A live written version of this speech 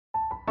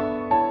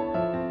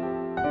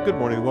Good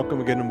morning.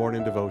 Welcome again to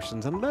Morning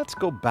Devotions. And let's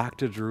go back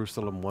to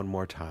Jerusalem one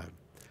more time.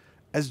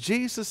 As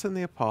Jesus and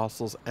the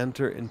apostles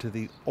enter into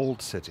the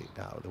old city,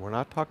 now we're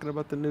not talking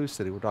about the new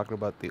city, we're talking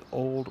about the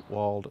old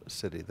walled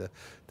city,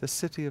 the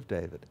city of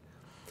David.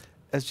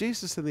 As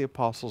Jesus and the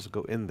apostles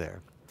go in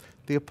there,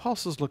 the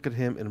apostles look at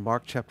him in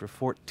Mark chapter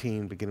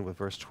 14, beginning with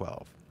verse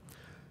 12.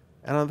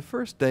 And on the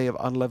first day of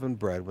unleavened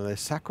bread, when they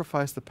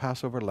sacrificed the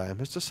Passover lamb,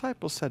 his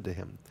disciples said to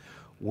him,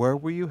 "Where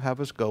will you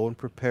have us go and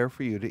prepare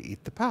for you to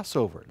eat the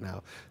Passover?"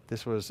 Now,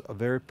 this was a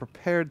very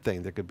prepared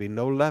thing. There could be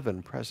no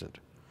leaven present.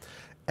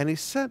 And he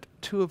sent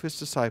two of his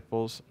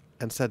disciples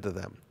and said to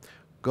them,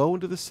 "Go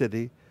into the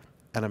city,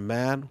 and a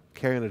man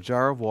carrying a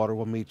jar of water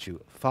will meet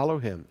you. Follow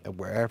him, and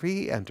wherever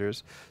he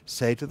enters,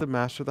 say to the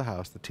master of the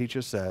house, 'The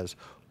teacher says,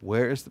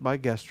 where is my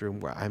guest room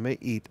where I may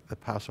eat the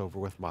Passover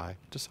with my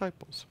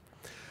disciples?'"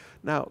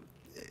 Now,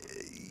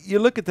 you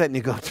look at that and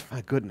you go,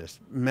 "My goodness,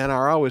 men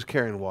are always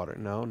carrying water."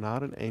 No,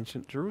 not in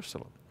ancient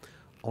Jerusalem.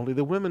 Only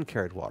the women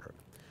carried water.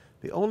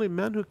 The only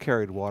men who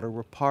carried water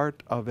were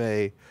part of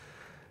a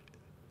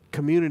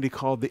community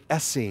called the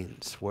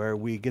Essenes, where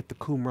we get the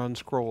Qumran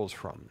scrolls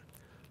from.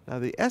 Now,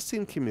 the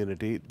Essene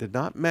community did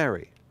not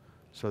marry,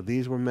 so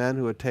these were men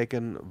who had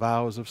taken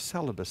vows of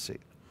celibacy.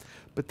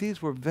 But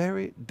these were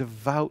very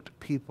devout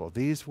people.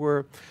 These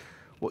were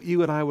what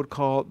you and I would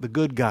call the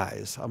good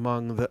guys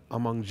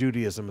among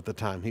Judaism at the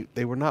time.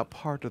 They were not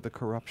part of the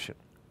corruption.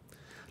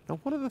 Now,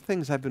 one of the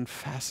things I've been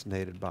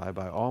fascinated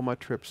by all my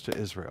trips to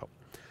Israel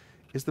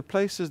is the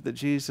places that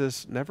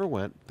Jesus never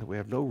went, that we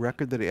have no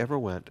record that he ever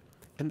went,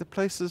 and the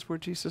places where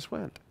Jesus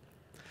went.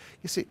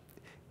 You see,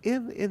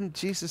 in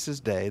Jesus'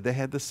 day, they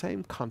had the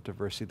same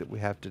controversy that we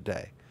have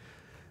today.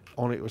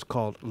 Only it was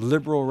called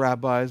liberal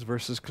rabbis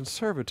versus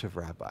conservative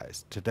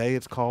rabbis. Today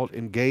it's called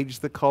engage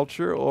the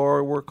culture,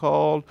 or we're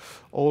called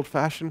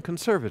old-fashioned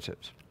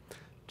conservatives.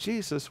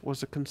 Jesus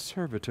was a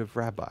conservative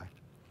rabbi.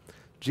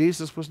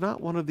 Jesus was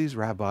not one of these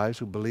rabbis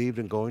who believed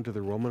in going to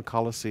the Roman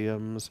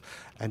Colosseums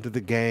and to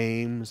the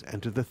games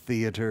and to the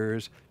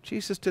theaters.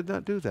 Jesus did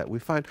not do that. We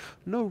find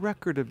no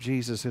record of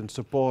Jesus in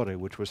Sapore,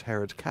 which was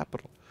Herod's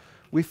capital.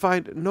 We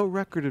find no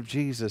record of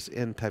Jesus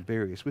in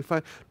Tiberias. We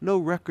find no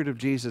record of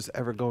Jesus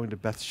ever going to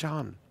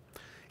Bethshan.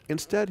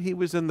 Instead, he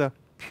was in the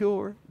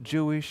pure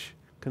Jewish,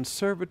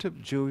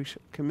 conservative Jewish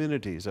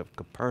communities of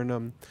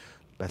Capernaum,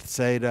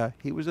 Bethsaida.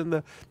 He was in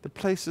the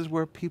places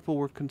where people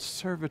were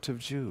conservative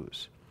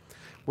Jews.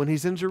 When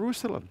he's in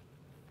Jerusalem,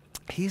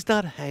 he's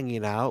not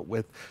hanging out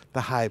with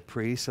the high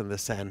priest and the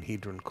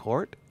Sanhedrin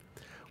court.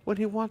 When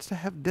he wants to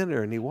have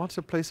dinner and he wants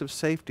a place of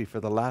safety for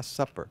the Last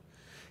Supper,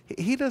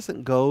 he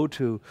doesn't go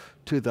to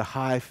the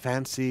high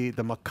fancy,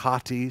 the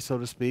Makati, so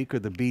to speak, or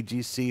the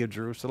BGC of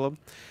Jerusalem.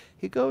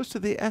 He goes to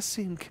the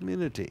Essene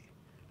community.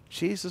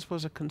 Jesus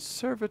was a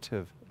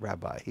conservative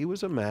rabbi. He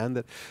was a man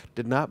that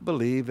did not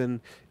believe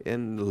in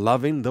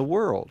loving the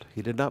world.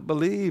 He did not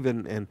believe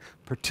in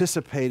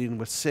participating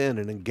with sin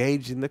and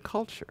engaging the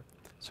culture.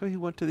 So he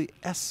went to the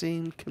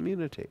Essene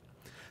community.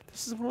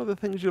 This is one of the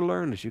things you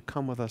learn as you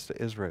come with us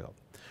to Israel.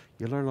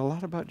 You learn a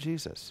lot about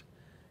Jesus.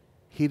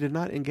 He did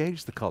not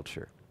engage the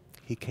culture.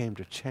 He came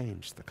to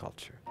change the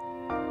culture.